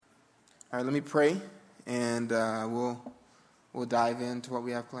All right, let me pray, and we'll dive into what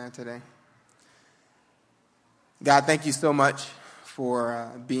we have planned today. God, thank you so much for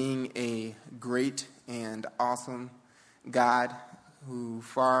being a great and awesome God who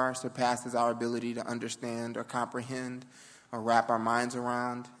far surpasses our ability to understand or comprehend or wrap our minds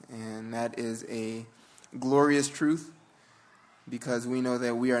around. And that is a glorious truth because we know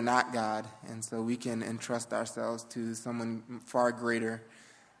that we are not God, and so we can entrust ourselves to someone far greater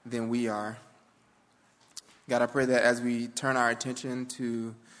than we are. God, I pray that as we turn our attention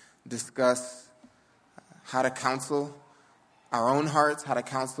to discuss how to counsel our own hearts, how to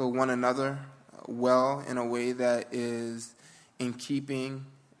counsel one another well in a way that is in keeping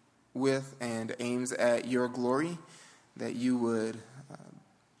with and aims at your glory, that you would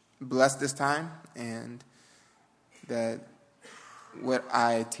bless this time, and that what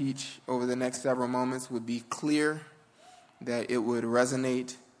I teach over the next several moments would be clear, that it would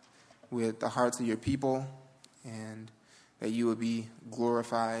resonate with the hearts of your people, and that you would be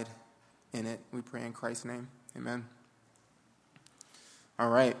glorified in it. We pray in Christ's name. Amen. All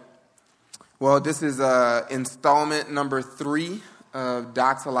right. Well, this is installment number 3 of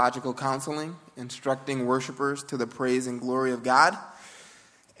Doxological Counseling, instructing worshipers to the praise and glory of God.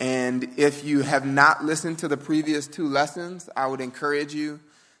 And if you have not listened to the previous 2 lessons, I would encourage you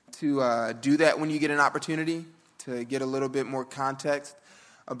to do that when you get an opportunity, to get a little bit more context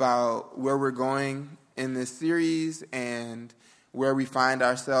about where we're going in this series and where we find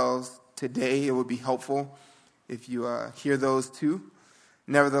ourselves today. It would be helpful if you hear those 2.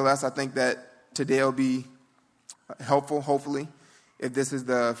 Nevertheless, I think that today will be helpful, hopefully, if this is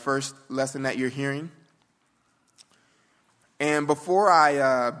the first lesson that you're hearing. And before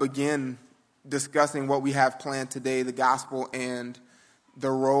I begin discussing what we have planned today, the gospel and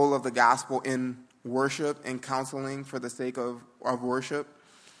the role of the gospel in worship and counseling for the sake of worship,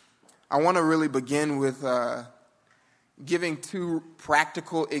 I want to really begin with giving 2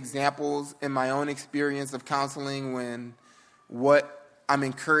 practical examples in my own experience of counseling when what I'm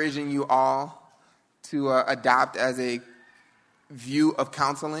encouraging you all to adopt as a view of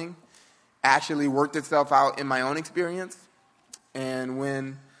counseling actually worked itself out in my own experience, and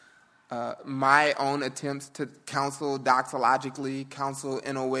when my own attempts to counsel doxologically, counsel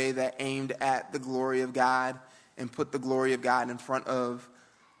in a way that aimed at the glory of God and put the glory of God in front of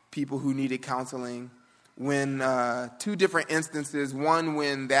people who needed counseling, when 2 different instances, one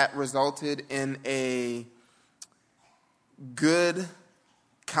when that resulted in a good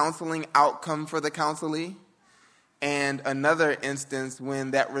counseling outcome for the counselee, and another instance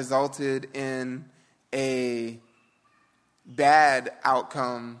when that resulted in a bad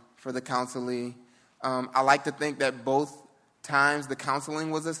outcome for the counselee. I like to think that both times the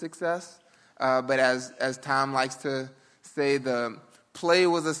counseling was a success, but as Tom likes to say, the play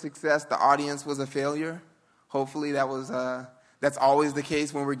was a success, the audience was a failure. Hopefully that's always the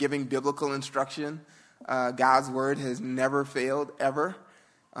case when we're giving biblical instruction. God's word has never failed, ever.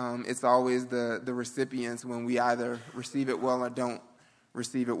 It's always the recipients when we either receive it well or don't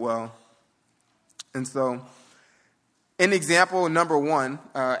receive it well. And so, in example number 1,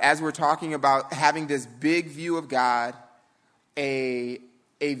 as we're talking about having this big view of God, a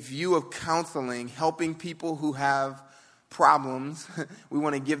view of counseling, helping people who have problems, we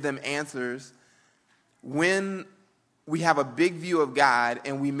want to give them answers. When we have a big view of God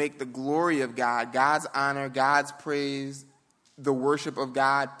and we make the glory of God, God's honor, God's praise, the worship of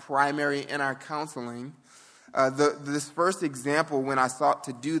God primary in our counseling, this first example, when I sought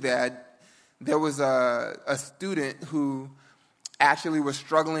to do that, there was a student who actually was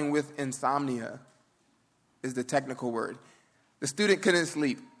struggling with insomnia, is the technical word. The student couldn't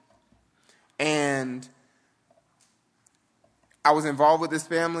sleep. And I was involved with this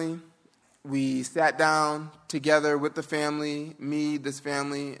family. We sat down together with the family, me, this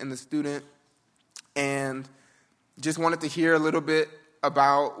family, and the student, and just wanted to hear a little bit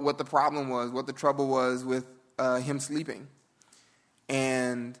about what the problem was, what the trouble was with him sleeping.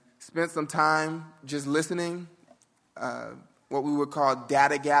 And spent some time just listening, what we would call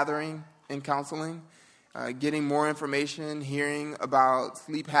data gathering in counseling, getting more information, hearing about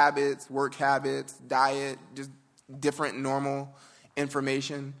sleep habits, work habits, diet, just different normal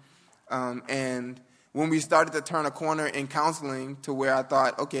information. And when we started to turn a corner in counseling to where I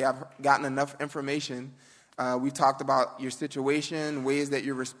thought, okay, I've gotten enough information, we talked about your situation, ways that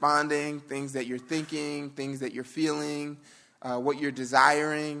you're responding, things that you're thinking, things that you're feeling, what you're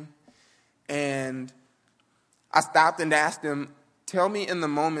desiring. And I stopped and asked him, tell me in the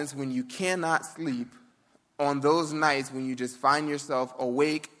moments when you cannot sleep, on those nights when you just find yourself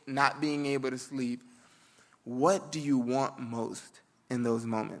awake, not being able to sleep, what do you want most in those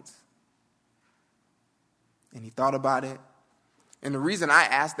moments? And he thought about it. And the reason I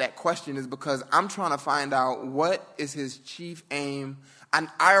asked that question is because I'm trying to find out what is his chief aim.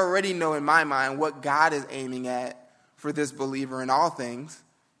 I already know in my mind what God is aiming at for this believer in all things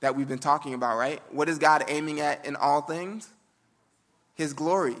that we've been talking about, right? What is God aiming at in all things? His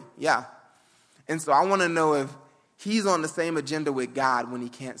glory, yeah. And so I want to know if he's on the same agenda with God when he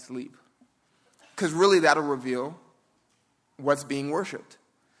can't sleep. Because really that'll reveal what's being worshipped.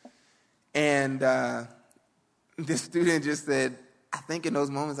 And this student just said, I think in those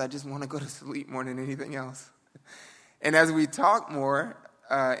moments I just want to go to sleep more than anything else. And as we talked more,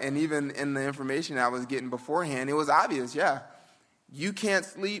 and even in the information I was getting beforehand, it was obvious, yeah. You can't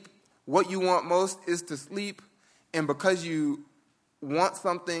sleep. What you want most is to sleep. And because you want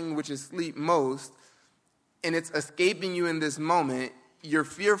something which is sleep most, and it's escaping you in this moment, you're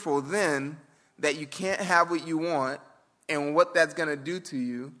fearful then that you can't have what you want and what that's going to do to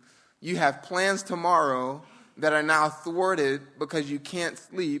you. You have plans tomorrow that are now thwarted because you can't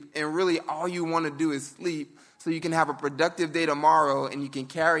sleep, and really all you want to do is sleep so you can have a productive day tomorrow and you can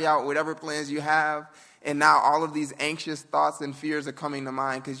carry out whatever plans you have, and now all of these anxious thoughts and fears are coming to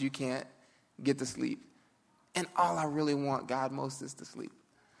mind because you can't get to sleep. And all I really want, God, most is to sleep.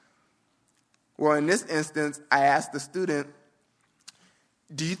 Well, in this instance, I asked the student,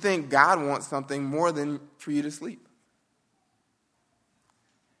 do you think God wants something more than for you to sleep?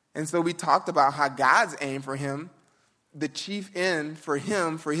 And so we talked about how God's aim for him, the chief end for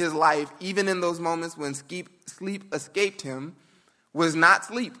him, for his life, even in those moments when sleep escaped him, was not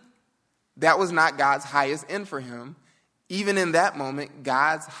sleep. That was not God's highest end for him. Even in that moment,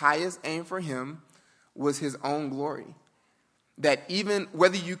 God's highest aim for him was his own glory. That even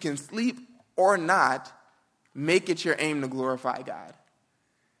whether you can sleep or not, make it your aim to glorify God.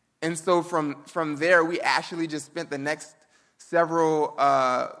 And so from there, we actually just spent the next several,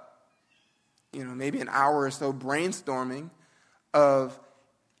 maybe an hour or so brainstorming of,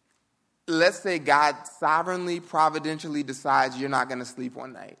 let's say God sovereignly, providentially decides you're not going to sleep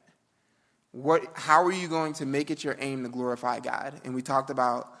one night. How are you going to make it your aim to glorify God? And we talked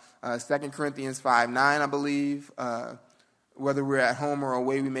about 2 Corinthians 5:9, I believe. Whether we're at home or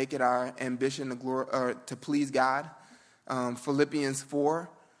away, we make it our ambition to please God. Philippians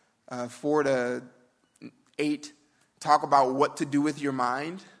 4:4-8 talk about what to do with your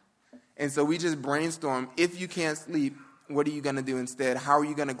mind. And so we just brainstorm, if you can't sleep, what are you going to do instead? How are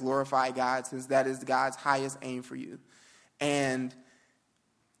you going to glorify God, since that is God's highest aim for you? And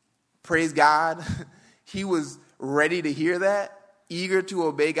praise God, he was ready to hear that, eager to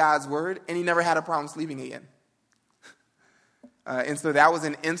obey God's word, and he never had a problem sleeping again. And so that was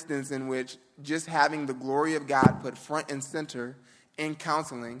an instance in which just having the glory of God put front and center in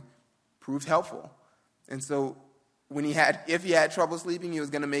counseling proved helpful. And so if he had trouble sleeping, he was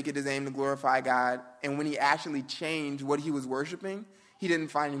going to make it his aim to glorify God. And when he actually changed what he was worshiping, he didn't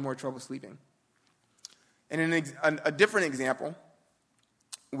find any more trouble sleeping. And in a different example,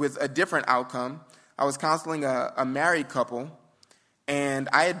 with a different outcome, I was counseling a married couple, and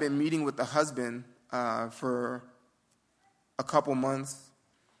I had been meeting with the husband for a couple months,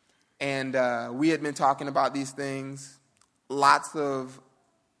 and we had been talking about these things, lots of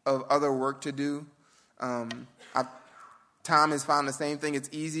other work to do. Tom has found the same thing. It's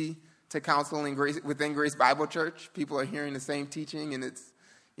easy to counsel within Grace Bible Church. People are hearing the same teaching, and it's,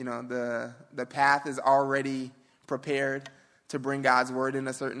 the path is already prepared to bring God's word in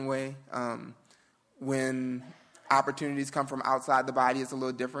a certain way. When opportunities come from outside the body, it's a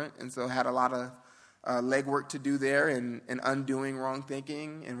little different, and so had a lot of legwork to do there and undoing wrong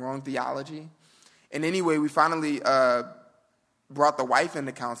thinking and wrong theology. And anyway, we finally brought the wife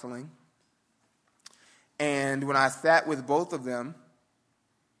into counseling. And when I sat with both of them,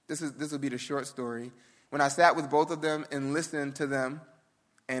 this will be the short story. When I sat with both of them and listened to them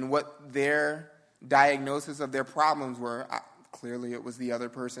and what their diagnosis of their problems were, clearly it was the other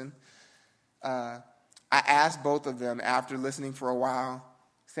person, I asked both of them after listening for a while,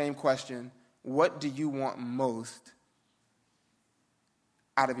 same question, what do you want most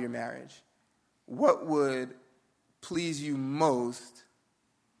out of your marriage? What would please you most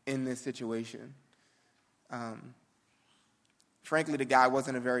in this situation? Frankly, the guy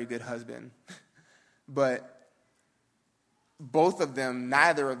wasn't a very good husband, but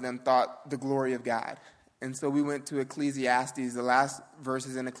neither of them thought the glory of God. And so we went to Ecclesiastes, the last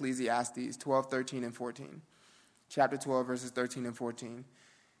verses in Ecclesiastes, 12, 13, and 14. Chapter 12, verses 13 and 14.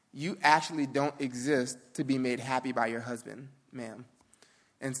 You actually don't exist to be made happy by your husband, ma'am.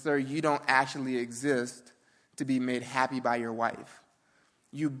 And sir, you don't actually exist to be made happy by your wife.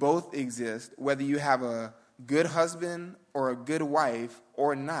 You both exist, whether you have a good husband or a good wife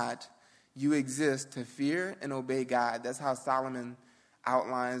or not, You exist to fear and obey God. That's how Solomon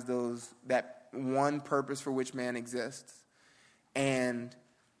outlines that one purpose for which man exists. And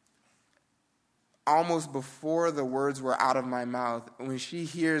almost before the words were out of my mouth, when she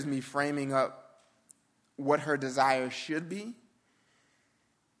hears me framing up what her desire should be,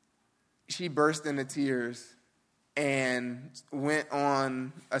 she burst into tears and went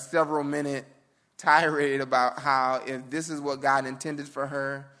on a several-minute tirade about how if this is what God intended for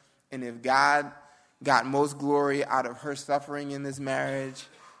her, and if God got most glory out of her suffering in this marriage,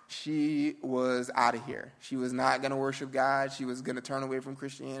 she was out of here. She was not going to worship God. She was going to turn away from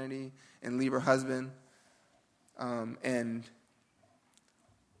Christianity and leave her husband. And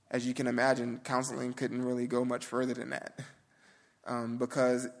as you can imagine, counseling couldn't really go much further than that.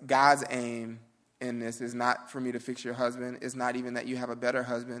 Because God's aim in this is not for me to fix your husband. It's not even that you have a better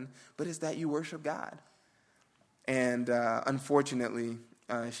husband, but it's that you worship God. And unfortunately,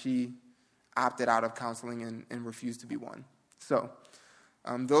 she opted out of counseling and refused to be one. So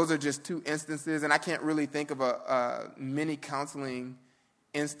those are just two instances, and I can't really think of many counseling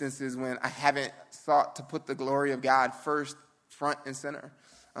instances when I haven't sought to put the glory of God first, front and center.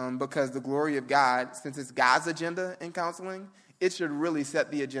 Because the glory of God, since it's God's agenda in counseling, it should really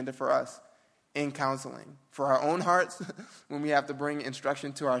set the agenda for us in counseling. For our own hearts, when we have to bring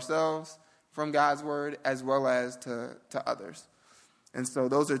instruction to ourselves from God's word, as well as to others. And so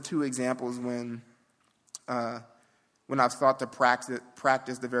those are two examples when I've sought to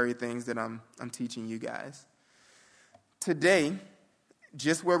practice the very things that I'm teaching you guys. Today,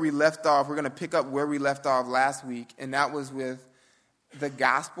 just where we left off, we're going to pick up where we left off last week, and that was with the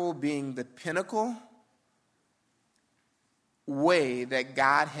gospel being the pinnacle way that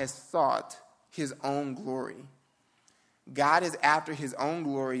God has sought his own glory. God is after his own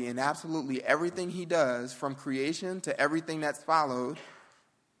glory in absolutely everything he does, from creation to everything that's followed.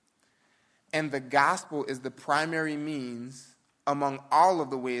 And the gospel is the primary means among all of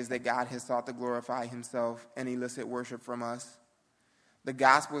the ways that God has sought to glorify himself and elicit worship from us. The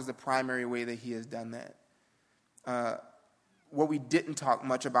gospel is the primary way that he has done that. What we didn't talk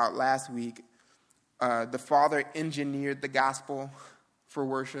much about last week, the Father engineered the gospel for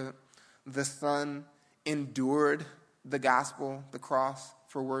worship. The Son endured the gospel, the cross,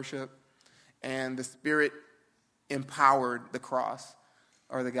 for worship. And the Spirit empowered the cross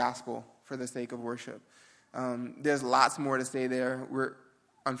or the gospel for the sake of worship. There's lots more to say there. We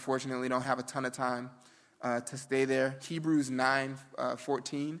unfortunately don't have a ton of time to stay there. Hebrews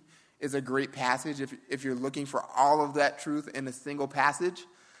 9:14 is a great passage. If you're looking for all of that truth in a single passage,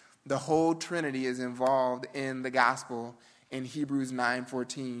 the whole Trinity is involved in the gospel in Hebrews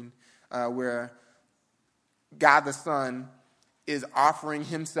 9:14, where God the Son is offering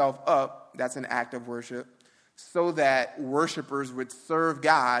himself up, that's an act of worship, so that worshipers would serve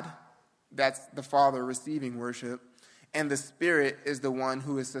God, that's the Father receiving worship, and the Spirit is the one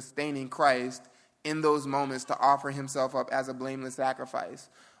who is sustaining Christ in those moments to offer himself up as a blameless sacrifice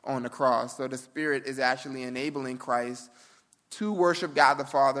on the cross. So the Spirit is actually enabling Christ to worship God the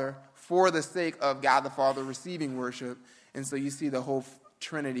Father for the sake of God the Father receiving worship. And so you see the whole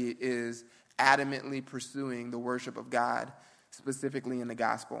Trinity is adamantly pursuing the worship of God, specifically in the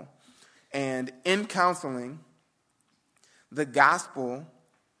gospel. And in counseling, the gospel,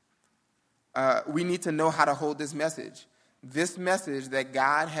 we need to know how to hold this message. This message that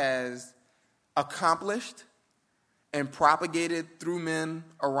God has accomplished and propagated through men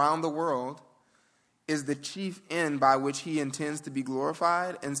around the world is the chief end by which he intends to be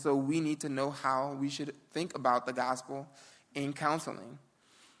glorified. And so we need to know how we should think about the gospel in counseling.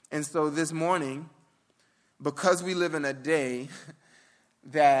 And so this morning, because we live in a day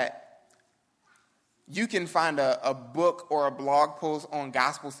that you can find a book or a blog post on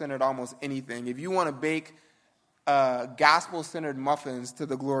gospel-centered almost anything. If you want to bake gospel-centered muffins to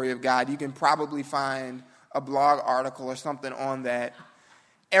the glory of God, you can probably find a blog article or something on that.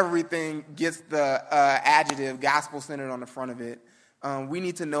 Everything gets the adjective gospel-centered on the front of it. We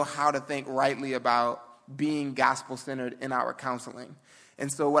need to know how to think rightly about being gospel-centered in our counseling.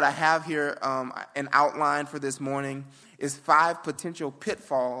 And so what I have here, an outline for this morning, is 5 potential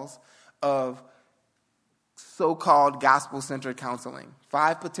pitfalls of so-called gospel-centered counseling.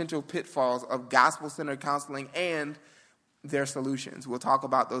 5 potential pitfalls of gospel-centered counseling and their solutions. We'll talk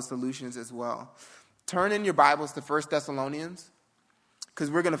about those solutions as well. Turn in your Bibles to 1 Thessalonians, because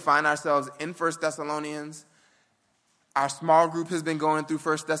we're going to find ourselves in 1 Thessalonians. Our small group has been going through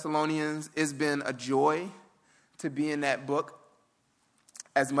 1 Thessalonians. It's been a joy to be in that book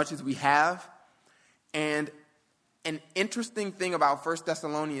as much as we have. And an interesting thing about 1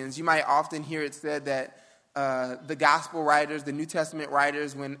 Thessalonians, you might often hear it said that the gospel writers, the New Testament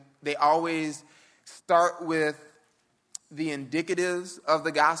writers, when they always start with the indicatives of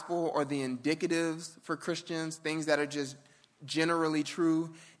the gospel or the indicatives for Christians, things that are just generally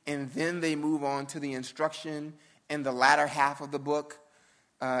true, and then they move on to the instruction in the latter half of the book.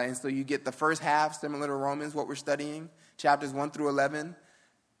 And so you get the first half, similar to Romans, what we're studying, chapters 1 through 11,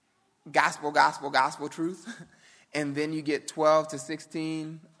 gospel, gospel, gospel truth. And then you get 12 to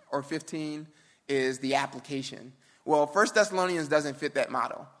 16 or 15 is the application. Well, 1 Thessalonians doesn't fit that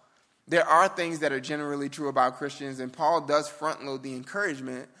model. There are things that are generally true about Christians, and Paul does front load the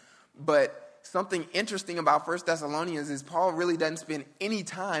encouragement, but something interesting about 1 Thessalonians is Paul really doesn't spend any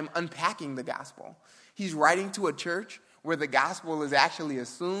time unpacking the gospel. He's writing to a church where the gospel is actually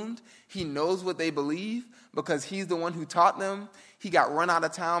assumed. He knows what they believe because he's the one who taught them. He got run out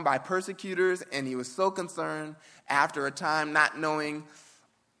of town by persecutors, and he was so concerned after a time not knowing,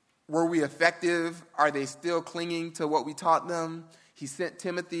 were we effective? Are they still clinging to what we taught them? He sent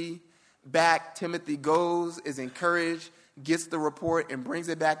Timothy back. Timothy goes, is encouraged, gets the report, and brings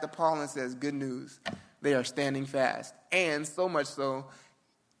it back to Paul and says, good news, they are standing fast. And so much so,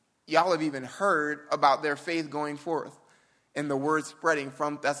 y'all have even heard about their faith going forth and the word spreading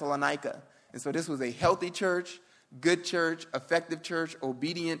from Thessalonica. And so this was a healthy church, good church, effective church,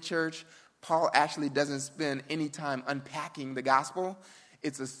 obedient church. Paul actually doesn't spend any time unpacking the gospel.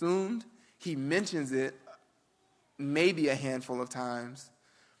 It's assumed. He mentions it maybe a handful of times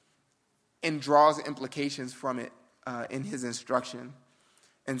and draws implications from it in his instruction.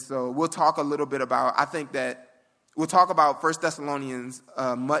 And so we'll talk a little bit about, I think that we'll talk about 1 Thessalonians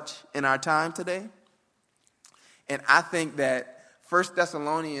much in our time today. And I think that 1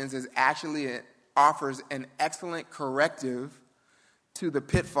 Thessalonians is actually offers an excellent corrective to the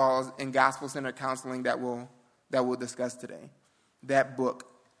pitfalls in gospel-centered counseling that we'll discuss today. That book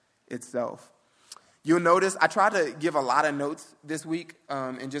itself. You'll notice I try to give a lot of notes this week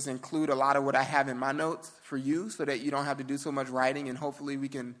and just include a lot of what I have in my notes for you so that you don't have to do so much writing, and hopefully we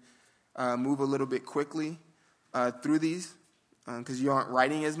can move a little bit quickly through these because you aren't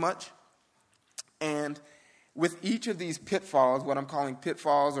writing as much. And with each of these pitfalls, what I'm calling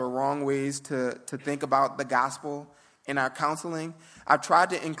pitfalls or wrong ways to think about the gospel in our counseling, I've tried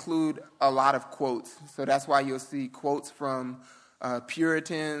to include a lot of quotes. So that's why you'll see quotes from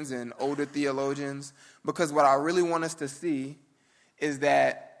Puritans and older theologians, because what I really want us to see is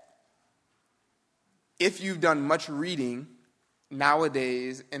that if you've done much reading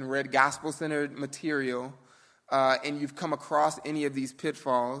nowadays and read gospel-centered material and you've come across any of these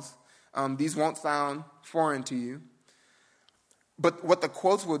pitfalls, these won't sound foreign to you. But what the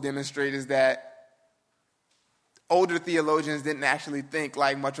quotes will demonstrate is that older theologians didn't actually think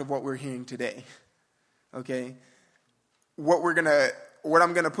like much of what we're hearing today. Okay? What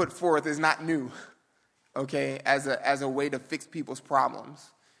I'm gonna put forth is not new, okay, as a way to fix people's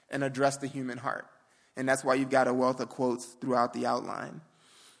problems and address the human heart. And that's why you've got a wealth of quotes throughout the outline.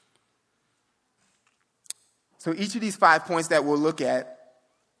 So each of these 5 points that we'll look at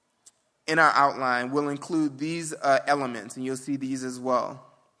in our outline will include these elements, and you'll see these as well.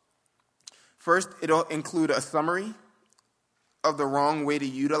 First, it'll include a summary of the wrong way to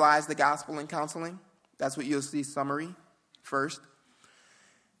utilize the gospel in counseling. That's what you'll see, summary. First.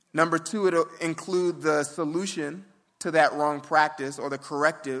 Number 2, it'll include the solution to that wrong practice or the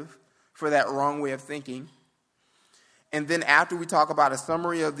corrective for that wrong way of thinking. And then after we talk about a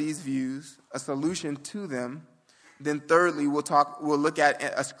summary of these views, a solution to them, then thirdly, we'll look at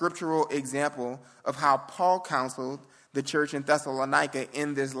a scriptural example of how Paul counseled the church in Thessalonica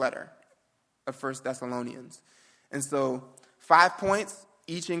in this letter of 1 Thessalonians. And so 5 points.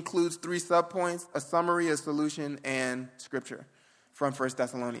 Each includes 3 subpoints, a summary, a solution, and scripture from 1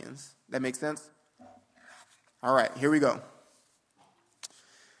 Thessalonians. That makes sense? All right, here we go.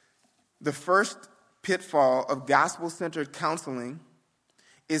 The first pitfall of gospel-centered counseling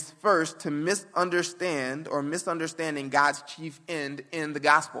is first to misunderstanding God's chief end in the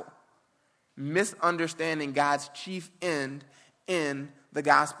gospel. Misunderstanding God's chief end in the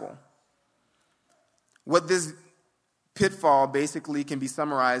gospel. What this pitfall basically can be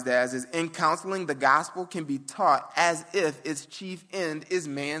summarized as is in counseling, the gospel can be taught as if its chief end is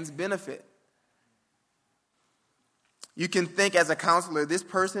man's benefit. You can think as a counselor, this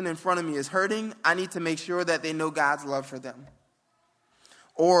person in front of me is hurting. I need to make sure that they know God's love for them.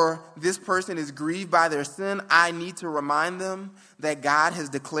 Or this person is grieved by their sin. I need to remind them that God has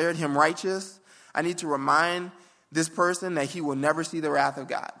declared him righteous. I need to remind this person that he will never see the wrath of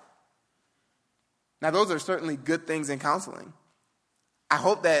God. Now, those are certainly good things in counseling. I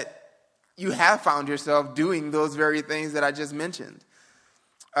hope that you have found yourself doing those very things that I just mentioned.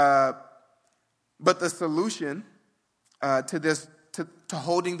 But But the solution to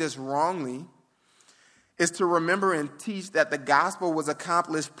holding this wrongly is to remember and teach that the gospel was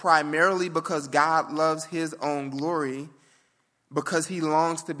accomplished primarily because God loves his own glory, because he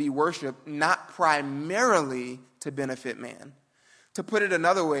longs to be worshiped, not primarily to benefit man. To put it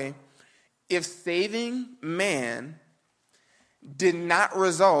another way, if saving man did not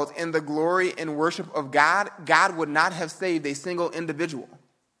result in the glory and worship of God, God would not have saved a single individual.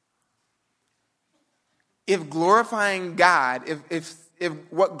 If glorifying God, if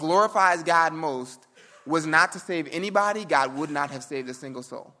what glorifies God most was not to save anybody, God would not have saved a single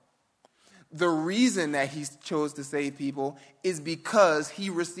soul. The reason that he chose to save people is because he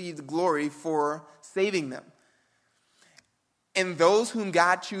received glory for saving them. And those whom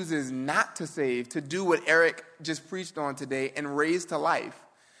God chooses not to save, to do what Eric just preached on today and raise to life,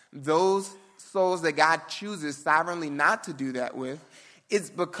 those souls that God chooses sovereignly not to do that with, it's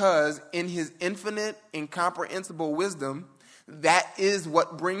because in his infinite, incomprehensible wisdom, that is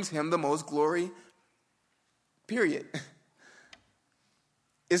what brings him the most glory, period.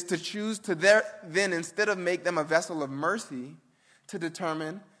 Is to choose to then, instead of make them a vessel of mercy, to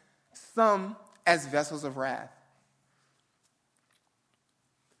determine some as vessels of wrath.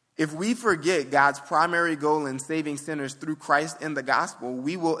 If we forget God's primary goal in saving sinners through Christ in the gospel,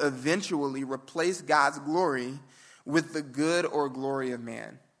 we will eventually replace God's glory with the good or glory of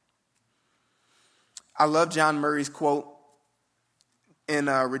man. I love John Murray's quote in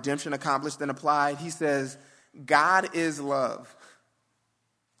Redemption Accomplished and Applied. He says, God is love.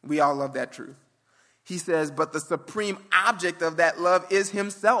 We all love that truth. He says, but the supreme object of that love is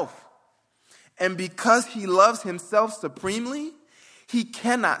himself. And because he loves himself supremely, he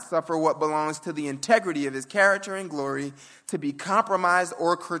cannot suffer what belongs to the integrity of his character and glory to be compromised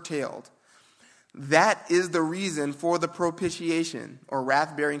or curtailed. That is the reason for the propitiation, or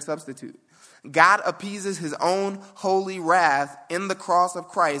wrath-bearing substitute. God appeases his own holy wrath in the cross of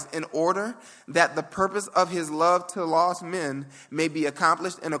Christ in order that the purpose of his love to lost men may be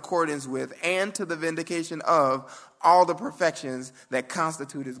accomplished in accordance with and to the vindication of all the perfections that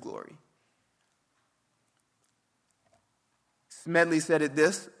constitute his glory. Smedley said it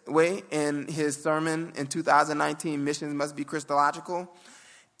this way in his sermon in 2019, Missions Must Be Christological.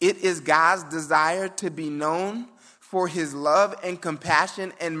 It is God's desire to be known for his love and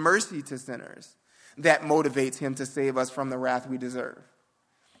compassion and mercy to sinners that motivates him to save us from the wrath we deserve.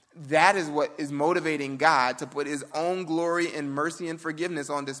 That is what is motivating God to put his own glory and mercy and forgiveness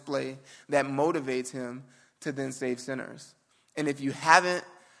on display, that motivates him to then save sinners. And if you haven't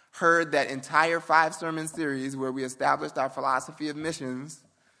heard that entire 5-sermon series where we established our philosophy of missions,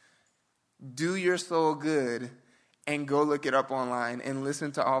 do your soul good and go look it up online and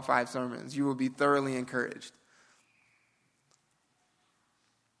listen to all 5 sermons. You will be thoroughly encouraged.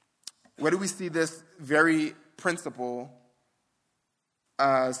 Where do we see this very principle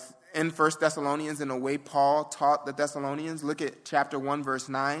in 1 Thessalonians in the way Paul taught the Thessalonians? Look at chapter 1, verse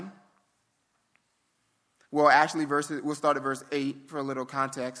 9. Well, actually, we'll start at verse 8 for a little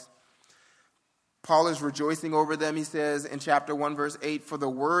context. Paul is rejoicing over them, he says in chapter 1, verse 8, for the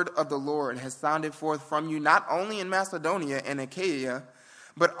word of the Lord has sounded forth from you, not only in Macedonia and Achaia,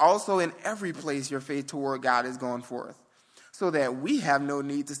 but also in every place your faith toward God is going forth, so that we have no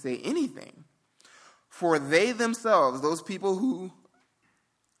need to say anything. For they themselves, those people who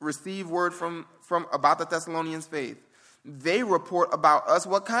receive word from about the Thessalonians' faith, they report about us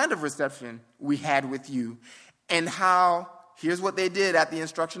what kind of reception we had with you, and how, here's what they did at the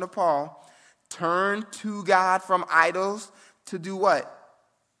instruction of Paul, turn to God from idols to do what?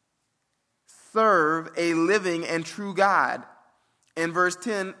 Serve a living and true God. In verse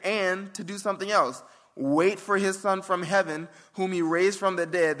 10, and to do something else. Wait for his Son from heaven, whom he raised from the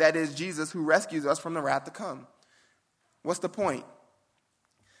dead, that is Jesus, who rescues us from the wrath to come. What's the point?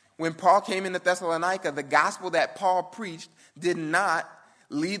 When Paul came into Thessalonica, the gospel that Paul preached did not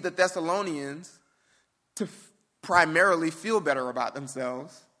lead the Thessalonians to primarily feel better about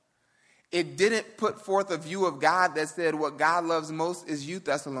themselves. It didn't put forth a view of God that said what God loves most is you,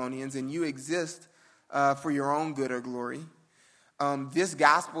 Thessalonians, and you exist for your own good or glory. This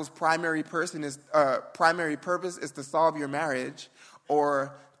gospel's primary purpose is to solve your marriage,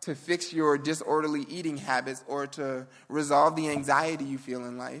 or to fix your disorderly eating habits, or to resolve the anxiety you feel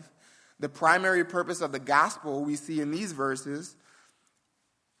in life. The primary purpose of the gospel we see in these verses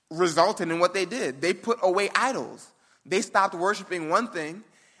resulted in what they did. They put away idols. They stopped worshiping one thing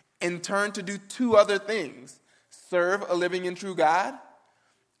and turned to do 2 other things: serve a living and true God,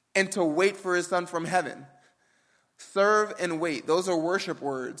 and to wait for his Son from heaven. Serve and wait, those are worship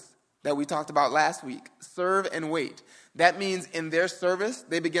words that we talked about last week. Serve and wait. That means in their service,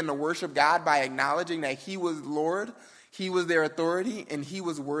 they begin to worship God by acknowledging that he was Lord, he was their authority, and he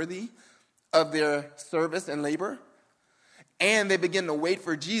was worthy of their service and labor. And they begin to wait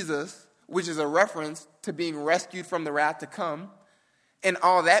for Jesus, which is a reference to being rescued from the wrath to come. And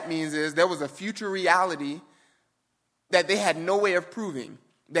all that means is there was a future reality that they had no way of proving,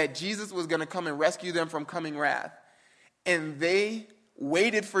 that Jesus was going to come and rescue them from coming wrath. And they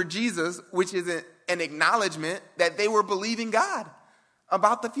waited for Jesus, which is an acknowledgement that they were believing God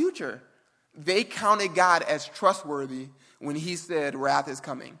about the future. They counted God as trustworthy when he said wrath is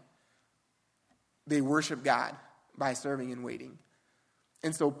coming. They worship God by serving and waiting.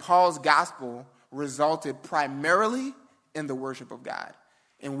 And so Paul's gospel resulted primarily in the worship of God.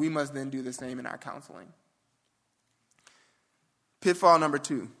 And we must then do the same in our counseling. Pitfall number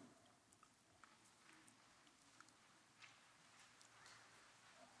 2.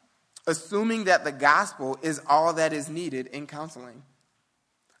 Assuming that the gospel is all that is needed in counseling.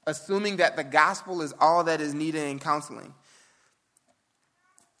 Assuming that the gospel is all that is needed in counseling.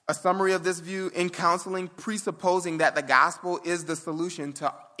 A summary of this view: in counseling, presupposing that the gospel is the solution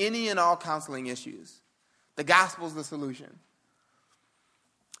to any and all counseling issues. The gospel is the solution.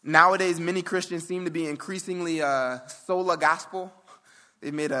 Nowadays, many Christians seem to be increasingly sola gospel.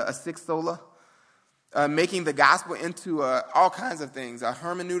 They've made a sixth sola, making the gospel into all kinds of things: a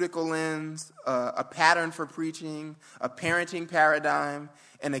hermeneutical lens, a pattern for preaching, a parenting paradigm,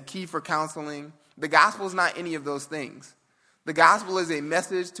 and a key for counseling. The gospel is not any of those things. The gospel is a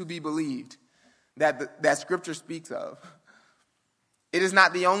message to be believed that Scripture speaks of. It is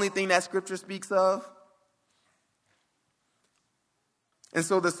not the only thing that Scripture speaks of. And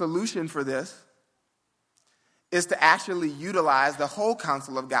so the solution for this is to actually utilize the whole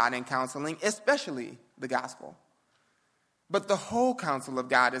counsel of God in counseling, especially the gospel. But the whole counsel of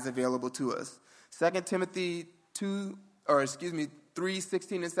God is available to us. 2 Timothy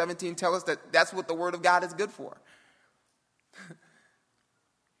 3:16 and 17 tell us that that's what the word of God is good for.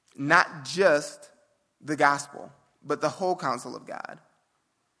 Not just the gospel, but the whole counsel of God.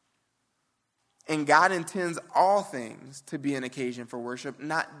 And God intends all things to be an occasion for worship,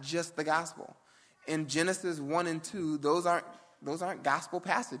 not just the gospel. In Genesis 1 and 2, those aren't gospel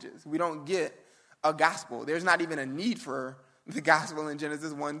passages. We don't get a gospel. There's not even a need for the gospel in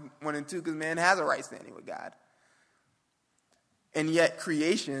Genesis 1 and 2 because man has a right standing with God. And yet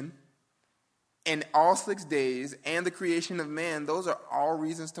creation and all 6 days and the creation of man, those are all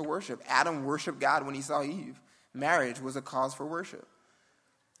reasons to worship. Adam worshiped God when he saw Eve. Marriage was a cause for worship.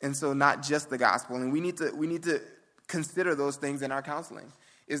 And so not just the gospel. And we need to consider those things in our counseling.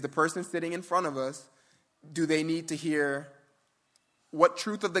 Is the person sitting in front of us, do they need to hear, what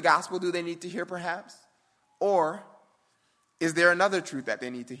truth of the gospel do they need to hear perhaps? Or is there another truth that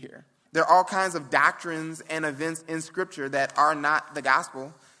they need to hear? There are all kinds of doctrines and events in Scripture that are not the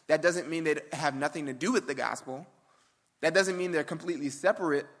gospel. That doesn't mean they have nothing to do with the gospel. That doesn't mean they're completely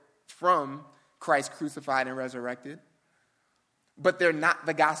separate from Christ crucified and resurrected. But they're not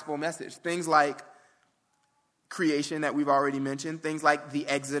the gospel message. Things like creation that we've already mentioned, things like the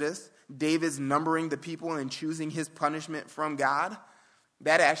Exodus, David's numbering the people and choosing his punishment from God.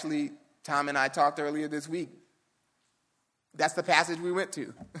 That actually, Tom and I talked earlier this week. That's the passage we went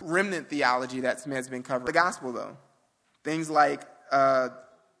to. Remnant theology that Smed's been covering. The gospel, though. Things like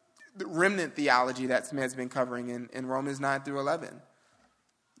the remnant theology that Smed's been covering in Romans 9 through 11.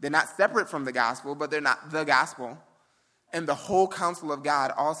 They're not separate from the gospel, but they're not the gospel. And the whole counsel of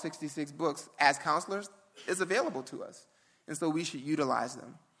God, all 66 books, as counselors, is available to us. And so we should utilize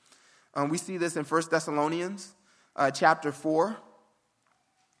them. We see this in 1 Thessalonians chapter 4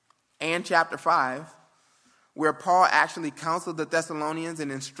 and chapter 5, where Paul actually counseled the Thessalonians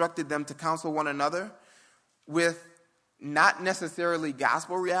and instructed them to counsel one another with not necessarily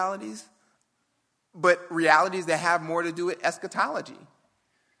gospel realities, but realities that have more to do with eschatology.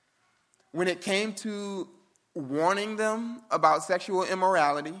 When it came to warning them about sexual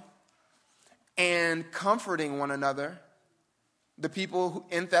immorality and comforting one another, the people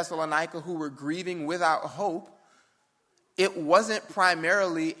in Thessalonica who were grieving without hope, it wasn't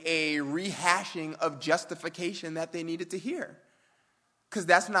primarily a rehashing of justification that they needed to hear. Because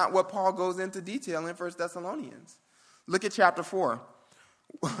that's not what Paul goes into detail in 1 Thessalonians. Look at chapter 4.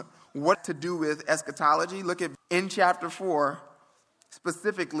 What to do with eschatology? Look at in chapter 4,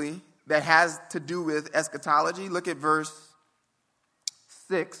 specifically, that has to do with eschatology. Look at verse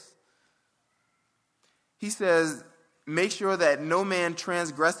 6. He says, make sure that no man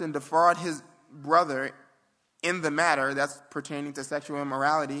transgress and defraud his brother in the matter that's pertaining to sexual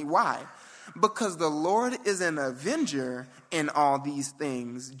immorality. Why? Because the Lord is an avenger in all these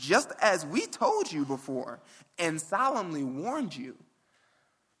things, just as we told you before and solemnly warned you.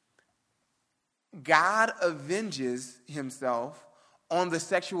 God avenges himself on the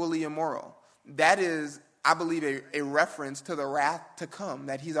sexually immoral. That is, I believe, a reference to the wrath to come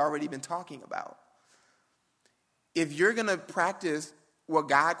that he's already been talking about. If you're going to practice what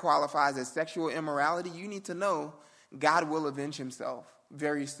God qualifies as sexual immorality, you need to know God will avenge himself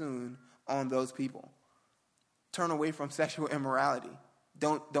very soon on those people. Turn away from sexual immorality.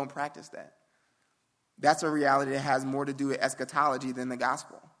 Don't practice that. That's a reality that has more to do with eschatology than the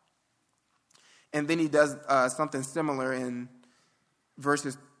gospel. And then he does something similar in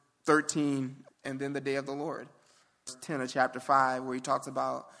verses 13 and then the day of the Lord. Verse 10 of chapter 5, where he talks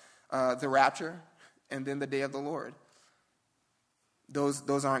about the rapture and then the day of the Lord.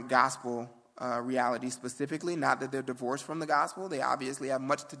 Those aren't gospel realities specifically, not that they're divorced from the gospel. They obviously have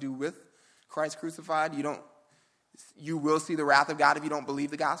much to do with Christ crucified. You will see the wrath of God if you don't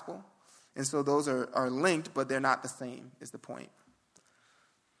believe the gospel. And so those are linked, but they're not the same, is the point.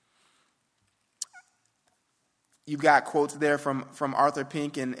 You've got quotes there from Arthur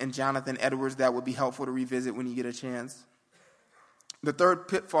Pink and Jonathan Edwards that would be helpful to revisit when you get a chance. The third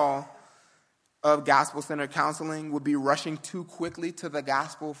pitfall of gospel-centered counseling would be rushing too quickly to the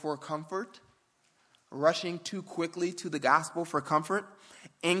gospel for comfort. Rushing too quickly to the gospel for comfort.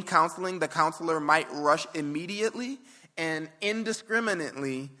 In counseling, the counselor might rush immediately and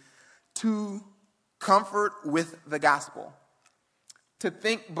indiscriminately to comfort with the gospel. To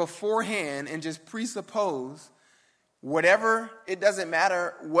think beforehand and just presuppose whatever, it doesn't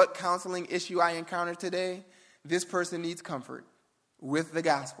matter what counseling issue I encounter today, this person needs comfort with the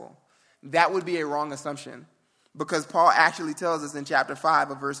gospel. That would be a wrong assumption, because Paul actually tells us in chapter 5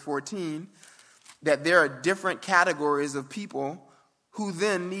 of verse 14 that there are different categories of people who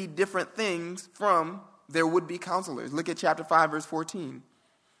then need different things from their would-be counselors. Look at chapter 5, verse 14.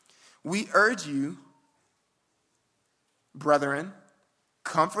 We urge you, brethren,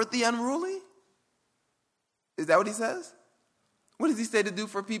 comfort the unruly. Is that what he says? What does he say to do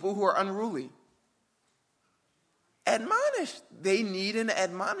for people who are unruly? Admonish. They need an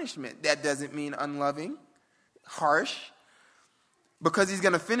admonishment. That doesn't mean unloving, harsh, because he's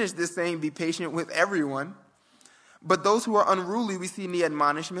going to finish this saying, be patient with everyone. But those who are unruly, we see need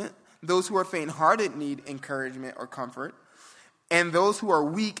admonishment. Those who are faint-hearted need encouragement or comfort. And those who are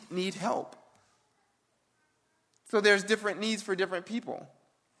weak need help. So there's different needs for different people.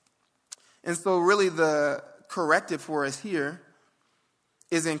 And so really the corrective for us here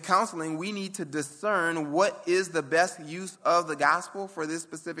is in counseling, we need to discern what is the best use of the gospel for this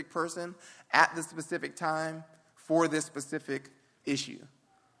specific person at this specific time for this specific issue.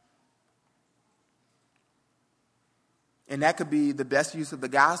 And that could be the best use of the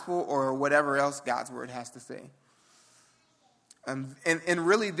gospel or whatever else God's word has to say. And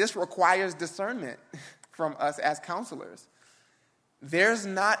really this requires discernment from us as counselors. There's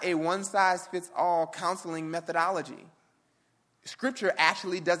not a one-size-fits-all counseling methodology. Scripture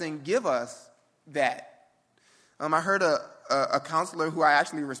actually doesn't give us that. I heard a counselor who I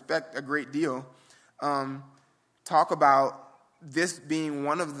actually respect a great deal talk about this being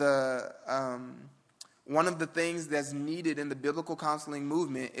one of the things that's needed in the biblical counseling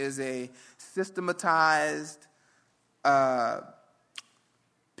movement is a systematized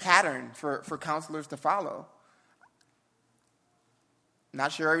pattern for counselors to follow.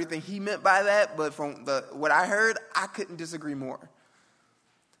 Not sure everything he meant by that, but from what I heard, I couldn't disagree more.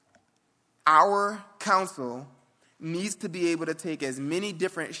 Our counsel needs to be able to take as many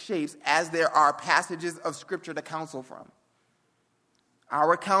different shapes as there are passages of Scripture to counsel from.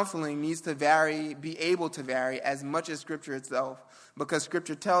 Our counseling needs to be able to vary as much as Scripture itself, because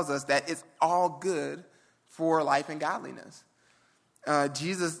Scripture tells us that it's all good for life and godliness.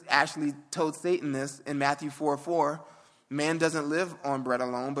 Jesus actually told Satan this in Matthew 4:4. Man doesn't live on bread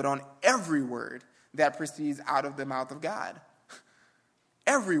alone, but on every word that proceeds out of the mouth of God.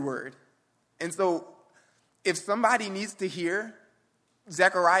 Every word. And so if somebody needs to hear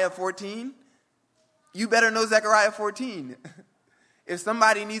Zechariah 14, you better know Zechariah 14. If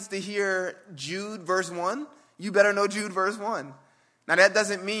somebody needs to hear Jude verse 1, you better know Jude verse 1. Now that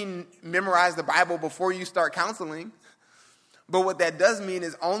doesn't mean memorize the Bible before you start counseling. But what that does mean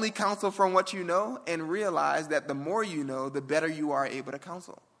is only counsel from what you know and realize that the more you know, the better you are able to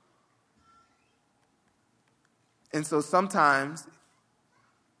counsel. And so sometimes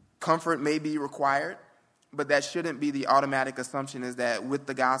comfort may be required, but that shouldn't be the automatic assumption, is that with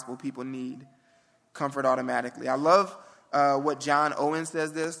the gospel people need comfort automatically. I love what John Owen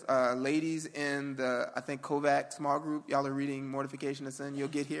says this. Ladies in the, I think, Kovac small group, y'all are reading Mortification of Sin. You'll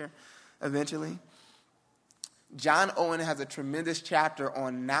get here eventually. John Owen has a tremendous chapter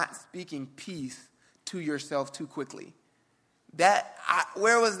on not speaking peace to yourself too quickly.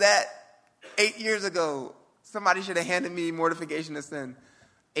 Where was that 8 years ago? Somebody should have handed me Mortification of Sin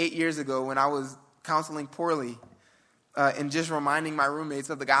 8 years ago when I was counseling poorly and just reminding my roommates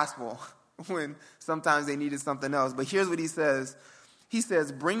of the gospel when sometimes they needed something else. But here's what he says. He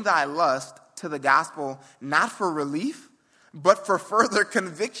says, bring thy lust to the gospel, not for relief, but for further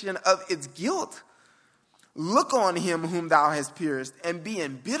conviction of its guilt. Look on him whom thou hast pierced, and be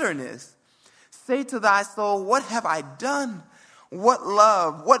in bitterness. Say to thy soul, what have I done? What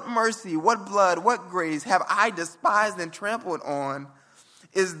love, what mercy, what blood, what grace have I despised and trampled on?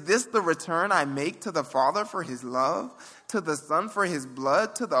 Is this the return I make to the Father for his love, to the Son for his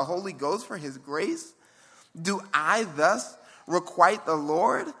blood, to the Holy Ghost for his grace? Do I thus requite the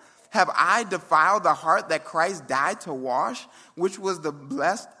Lord? Have I defiled the heart that Christ died to wash, which the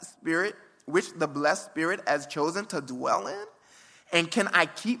blessed Spirit has chosen to dwell in? And can I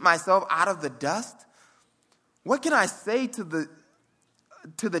keep myself out of the dust? What can I say to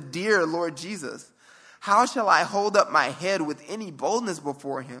the dear Lord Jesus? How shall I hold up my head with any boldness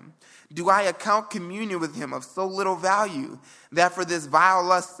before him? Do I account communion with him of so little value that for this vile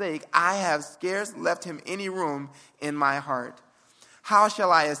lust's sake I have scarce left him any room in my heart? How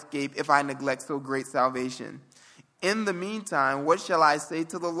shall I escape if I neglect so great salvation? In the meantime, what shall I say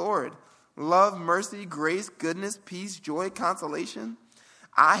to the Lord? Love, mercy, grace, goodness, peace, joy, consolation?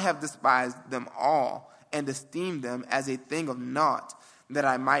 I have despised them all and esteemed them as a thing of naught, that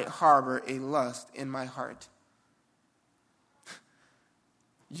I might harbor a lust in my heart.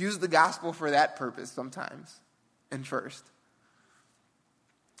 Use the gospel for that purpose sometimes and first.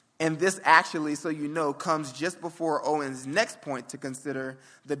 And this actually, so you know, comes just before Owen's next point to consider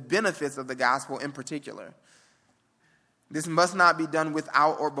the benefits of the gospel in particular. This must not be done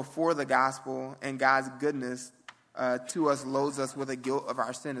without or before the gospel, and God's goodness to us loads us with a guilt of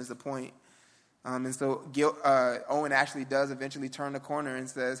our sin is the point. And so Owen actually does eventually turn the corner and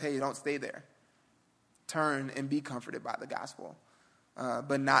says, hey, don't stay there. Turn and be comforted by the gospel,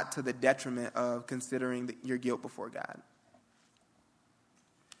 but not to the detriment of considering your guilt before God.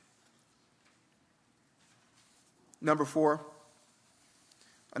 Number 4,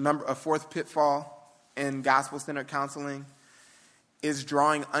 a fourth pitfall in gospel-centered counseling is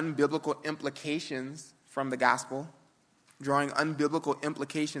drawing unbiblical implications from the gospel. Drawing unbiblical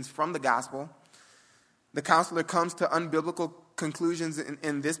implications from the gospel. The counselor comes to unbiblical conclusions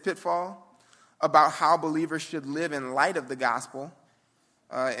in this pitfall about how believers should live in light of the gospel.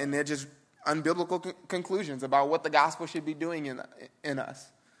 And they're just unbiblical conclusions about what the gospel should be doing in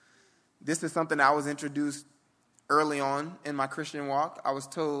us. This is something I was introduced early on in my Christian walk. I was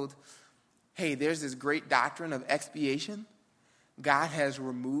told, hey, there's this great doctrine of expiation. God has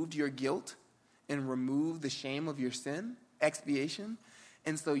removed your guilt and removed the shame of your sin, expiation.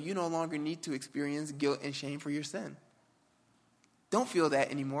 And so you no longer need to experience guilt and shame for your sin. Don't feel that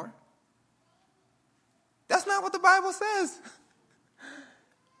anymore. That's not what the Bible says.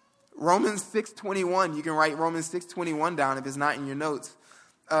 Romans 6:21, you can write Romans 6:21 down if it's not in your notes.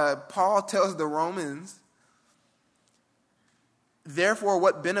 Paul tells the Romans, therefore,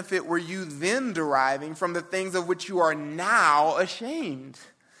 what benefit were you then deriving from the things of which you are now ashamed?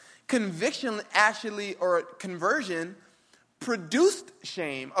 Conviction or conversion produced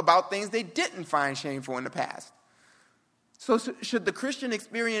shame about things they didn't find shameful in the past. So should the Christian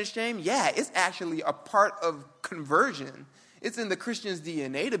experience shame? Yeah, it's actually a part of conversion. It's in the Christian's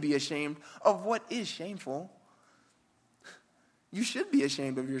DNA to be ashamed of what is shameful. You should be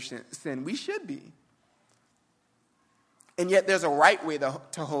ashamed of your sin. We should be. And yet there's a right way to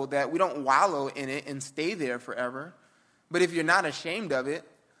hold that. We don't wallow in it and stay there forever. But if you're not ashamed of it,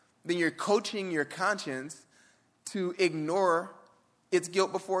 then you're coaching your conscience to ignore its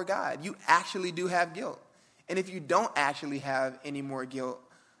guilt before God. You actually do have guilt. And if you don't actually have any more guilt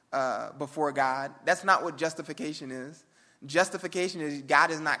before God, that's not what justification is. Justification is God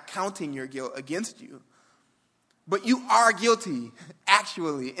is not counting your guilt against you. But you are guilty,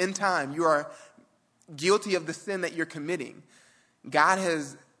 actually, in time. You are guilty of the sin that you're committing. God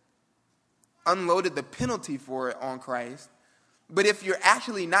has unloaded the penalty for it on Christ. But if you're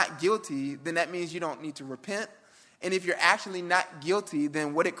actually not guilty, then that means you don't need to repent. And if you're actually not guilty,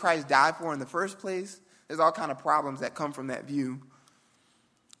 then what did Christ die for in the first place? There's all kind of problems that come from that view.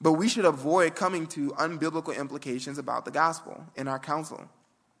 But we should avoid coming to unbiblical implications about the gospel in our counsel.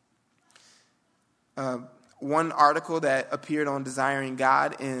 One article that appeared on Desiring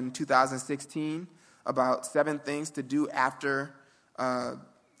God in 2016 about 7 things to do after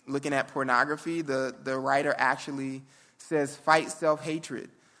looking at pornography, the writer actually says, fight self-hatred.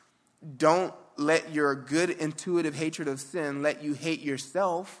 Don't let your good intuitive hatred of sin let you hate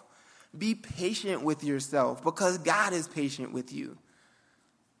yourself. Be patient with yourself because God is patient with you.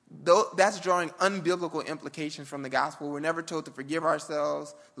 That's drawing unbiblical implications from the gospel. We're never told to forgive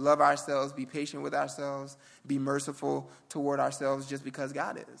ourselves, love ourselves, be patient with ourselves, be merciful toward ourselves just because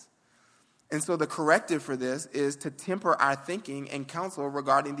God is. And so the corrective for this is to temper our thinking and counsel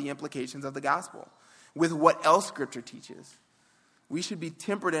regarding the implications of the gospel with what else Scripture teaches. We should be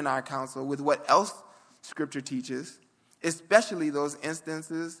tempered in our counsel with what else Scripture teaches, especially those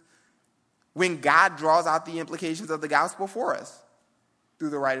instances when God draws out the implications of the gospel for us through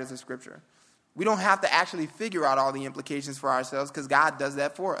the writers of Scripture. We don't have to actually figure out all the implications for ourselves because God does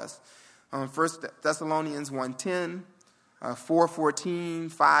that for us. 1 Thessalonians 1:10, 4:14,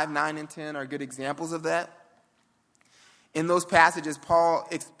 5, 9, and 10 are good examples of that. In those passages, Paul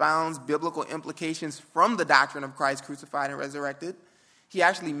expounds biblical implications from the doctrine of Christ crucified and resurrected. He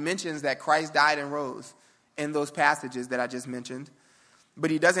actually mentions that Christ died and rose in those passages that I just mentioned. But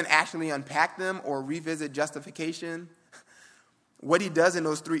he doesn't actually unpack them or revisit justification. What he does in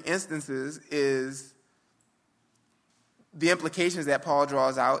those 3 instances is the implications that Paul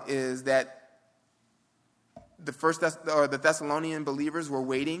draws out is that the Thessalonian believers were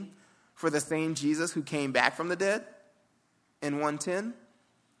waiting for the same Jesus who came back from the dead in 1:10.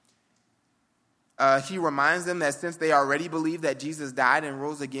 He reminds them that since they already believe that Jesus died and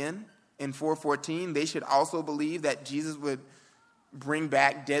rose again in 4:14, they should also believe that Jesus would bring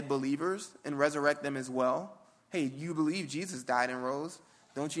back dead believers and resurrect them as well. Hey, you believe Jesus died and rose.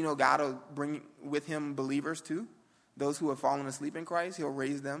 Don't you know God will bring with him believers too? Those who have fallen asleep in Christ, he'll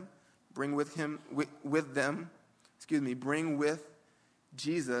raise them, bring with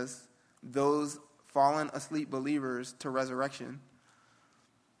Jesus those fallen asleep believers to resurrection.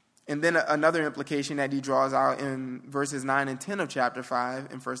 And then another implication that he draws out in verses 9 and 10 of chapter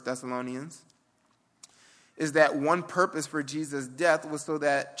 5 in 1 Thessalonians is that one purpose for Jesus' death was so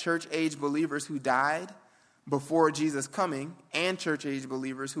that church-age believers who died before Jesus' coming and church-age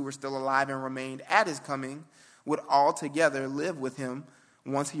believers who were still alive and remained at his coming would all together live with him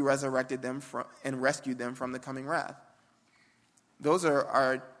once he resurrected them and rescued them from the coming wrath. Those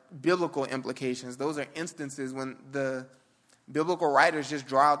are biblical implications. Those are instances when the biblical writers just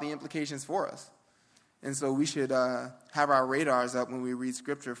draw out the implications for us. And so we should have our radars up when we read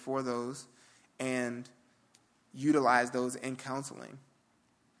Scripture for those and utilize those in counseling.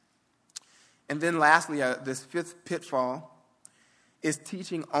 And then lastly, this 5th pitfall is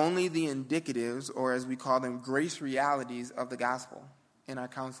teaching only the indicatives, or as we call them, grace realities of the gospel in our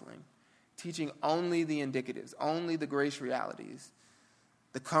counseling. Teaching only the indicatives, only the grace realities,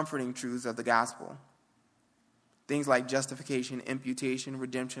 the comforting truths of the gospel. Things like justification, imputation,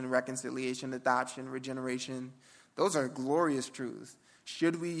 redemption, reconciliation, adoption, regeneration. Those are glorious truths.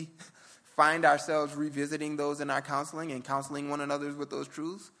 Should we find ourselves revisiting those in our counseling and counseling one another with those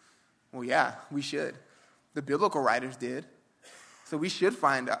truths? Well, yeah, we should. The biblical writers did. So we should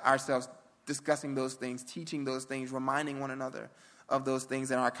find ourselves discussing those things, teaching those things, reminding one another of those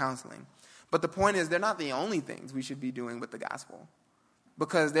things in our counseling. But the point is, they're not the only things we should be doing with the gospel,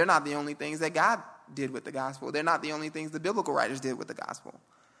 because they're not the only things that God did with the gospel. They're not the only things the biblical writers did with the gospel.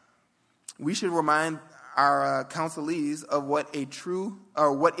 We should remind our counselees of what is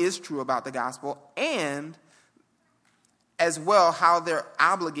true about the gospel, and as well how they're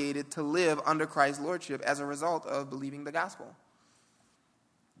obligated to live under Christ's lordship as a result of believing the gospel.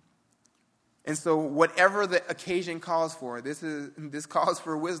 And so whatever the occasion calls for, this calls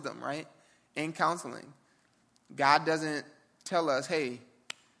for wisdom, right? In counseling. God doesn't tell us, hey,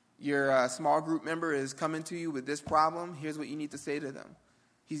 your small group member is coming to you with this problem. Here's what you need to say to them.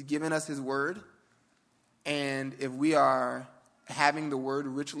 He's given us his word. And if we are having the word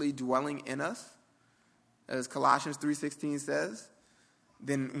richly dwelling in us, as Colossians 3:16 says,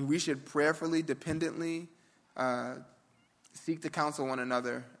 then we should prayerfully, dependently seek to counsel one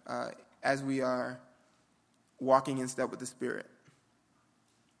another as we are walking in step with the Spirit.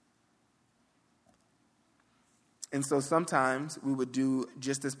 And so sometimes we would do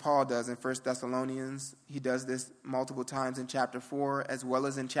just as Paul does in 1 Thessalonians. He does this multiple times in chapter 4 as well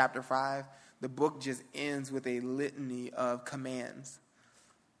as in chapter 5. The book just ends with a litany of commands.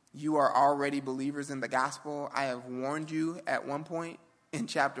 You are already believers in the gospel. I have warned you at one point in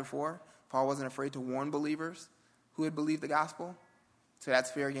chapter 4. Paul wasn't afraid to warn believers who had believed the gospel. So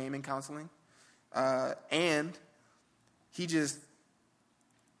that's fair game in counseling. And he just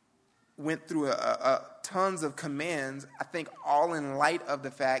went through tons of commands, I think all in light of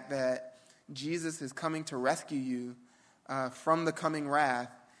the fact that Jesus is coming to rescue you from the coming wrath.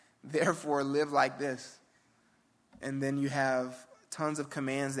 Therefore, live like this. And then you have tons of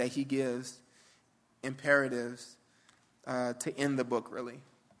commands that he gives, imperatives, to end the book, really.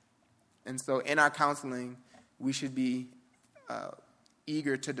 And so in our counseling, we should be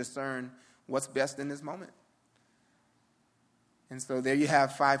eager to discern what's best in this moment. And so there you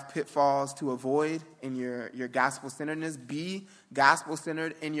have 5 pitfalls to avoid in your gospel-centeredness. Be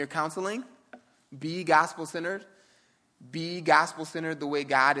gospel-centered in your counseling. Be gospel-centered. Be gospel-centered the way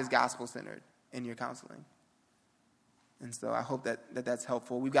God is gospel-centered in your counseling. And so I hope that's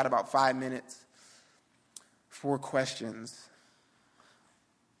helpful. We've got about 5 minutes for questions.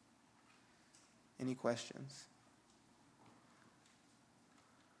 Any questions?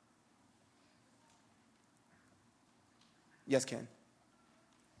 Yes, Ken.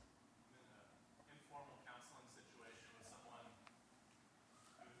 Informal counseling situation with someone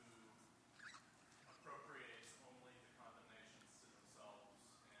who appropriates only the condemnations to themselves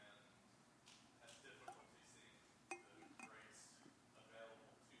and has difficulty seeing the grace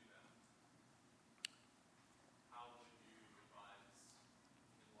available to them. How would you advise,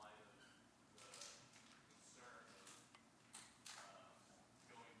 in light of the concern of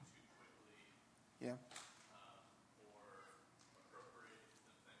going too quickly? Yeah.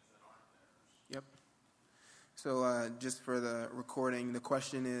 Yep. So just for the recording, the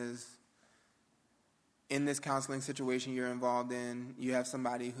question is, in this counseling situation you're involved in, you have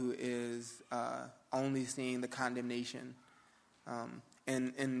somebody who is only seeing the condemnation.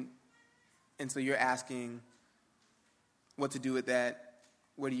 And so you're asking what to do with that.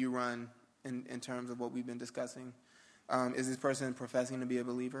 Where do you run in terms of what we've been discussing? Is this person professing to be a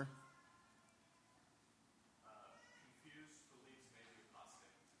believer?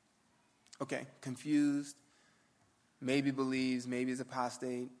 Okay, confused, maybe believes, maybe is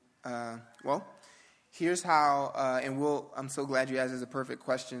apostate. Well, here's how, I'm so glad you asked. This is a perfect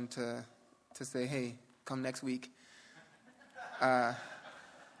question to say, hey, come next week.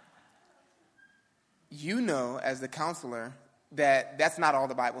 You know, as the counselor, that that's not all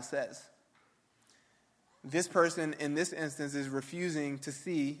the Bible says. This person, in this instance, is refusing to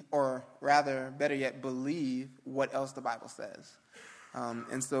see, or rather, better yet, believe what else the Bible says.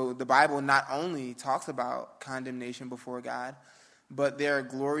 And so the Bible not only talks about condemnation before God, but there are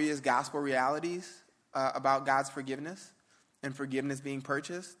glorious gospel realities about God's forgiveness and forgiveness being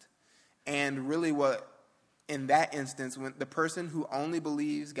purchased. And really what, in that instance, when the person who only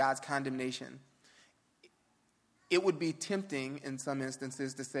believes God's condemnation, it would be tempting in some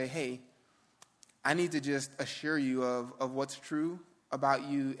instances to say, hey, I need to just assure you of what's true about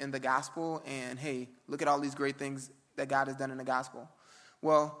you in the gospel. And hey, look at all these great things that God has done in the gospel.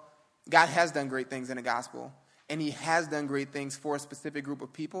 Well, God has done great things in the gospel, and he has done great things for a specific group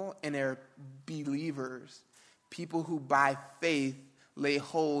of people, and they're believers, people who by faith lay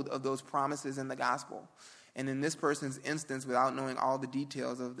hold of those promises in the gospel. And in this person's instance, without knowing all the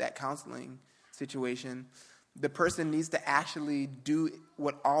details of that counseling situation, the person needs to actually do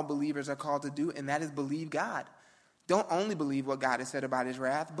what all believers are called to do, and that is believe God. Don't only believe what God has said about his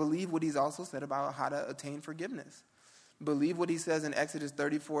wrath, believe what he's also said about how to attain forgiveness. Believe what he says in Exodus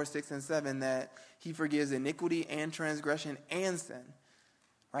 34, 6 and 7, that he forgives iniquity and transgression and sin,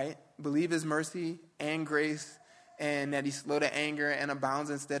 right? Believe his mercy and grace, and that he's slow to anger and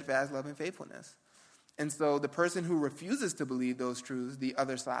abounds in steadfast love and faithfulness. And so the person who refuses to believe those truths, the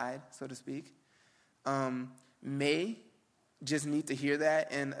other side, so to speak, may just need to hear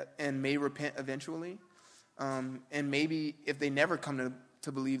that and may repent eventually. And maybe if they never come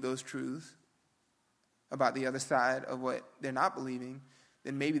to believe those truths about the other side of what they're not believing,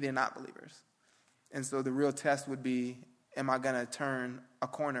 then maybe they're not believers. And so the real test would be, am I going to turn a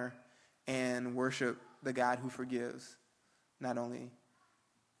corner and worship the God who forgives, not only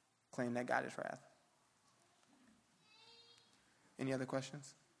claim that God is wrath? Any other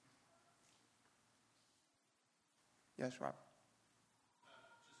questions? Yes, Rob.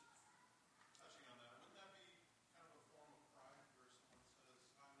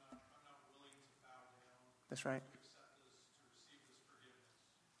 That's right.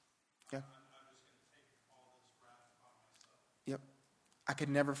 Yeah. Yep. I could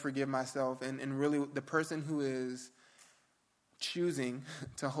never forgive myself. And really, the person who is choosing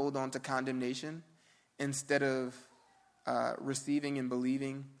to hold on to condemnation instead of receiving and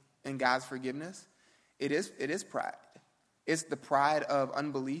believing in God's forgiveness, it is pride. It's the pride of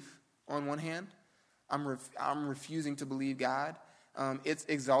unbelief on one hand. I'm refusing to believe God. It's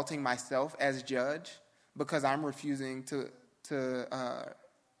exalting myself as judge, because I'm refusing to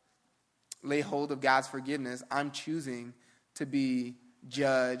lay hold of God's forgiveness. I'm choosing to be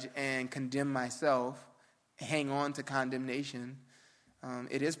judge and condemn myself, hang on to condemnation,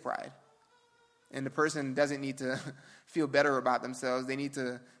 it is pride. And the person doesn't need to feel better about themselves. They need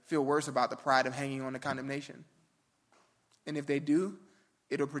to feel worse about the pride of hanging on to condemnation. And if they do,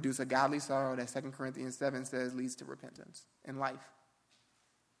 it'll produce a godly sorrow that 2 Corinthians 7 says leads to repentance and life.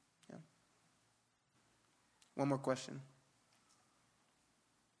 Yeah. One more question.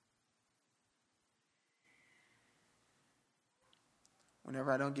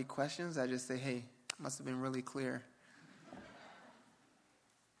 Whenever I don't get questions, I just say, hey, must have been really clear.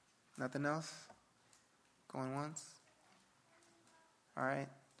 Nothing else? Going once? All right.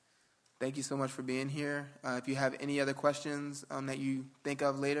 Thank you so much for being here. If you have any other questions that you think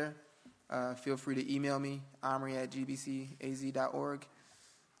of later, feel free to email me, omri@gbcaz.org.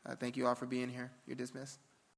 Thank you all for being here. You're dismissed.